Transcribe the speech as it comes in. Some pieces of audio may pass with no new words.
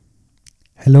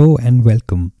Hello and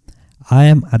welcome. I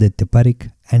am Aditya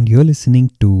Parik and you're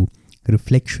listening to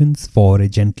Reflections for a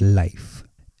Gentle Life.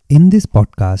 In this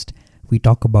podcast, we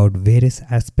talk about various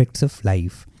aspects of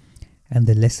life and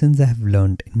the lessons I have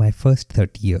learned in my first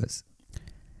 30 years.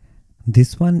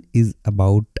 This one is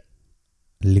about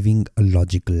living a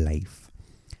logical life.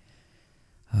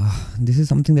 This is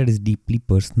something that is deeply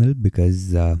personal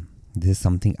because this is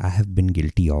something I have been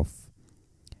guilty of.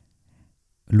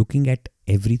 Looking at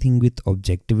everything with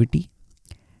objectivity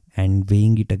and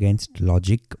weighing it against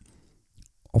logic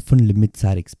often limits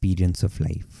our experience of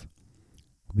life.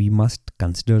 We must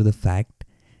consider the fact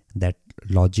that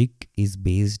logic is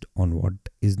based on what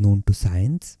is known to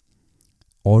science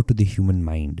or to the human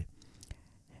mind.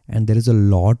 And there is a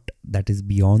lot that is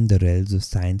beyond the realms of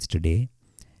science today,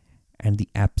 and the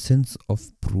absence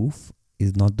of proof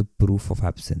is not the proof of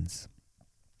absence.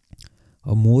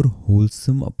 A more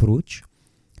wholesome approach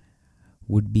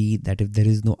would be that if there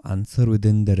is no answer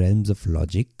within the realms of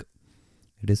logic,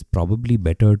 it is probably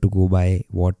better to go by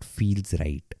what feels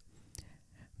right.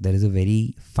 There is a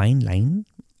very fine line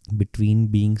between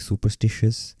being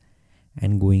superstitious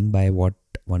and going by what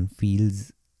one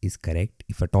feels is correct,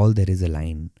 if at all there is a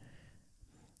line.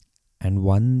 And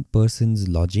one person's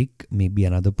logic may be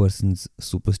another person's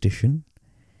superstition,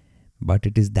 but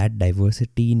it is that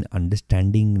diversity in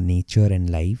understanding nature and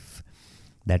life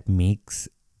that makes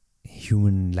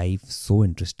human life so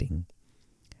interesting.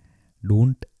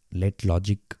 Don't let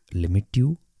logic limit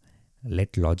you,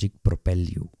 let logic propel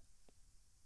you.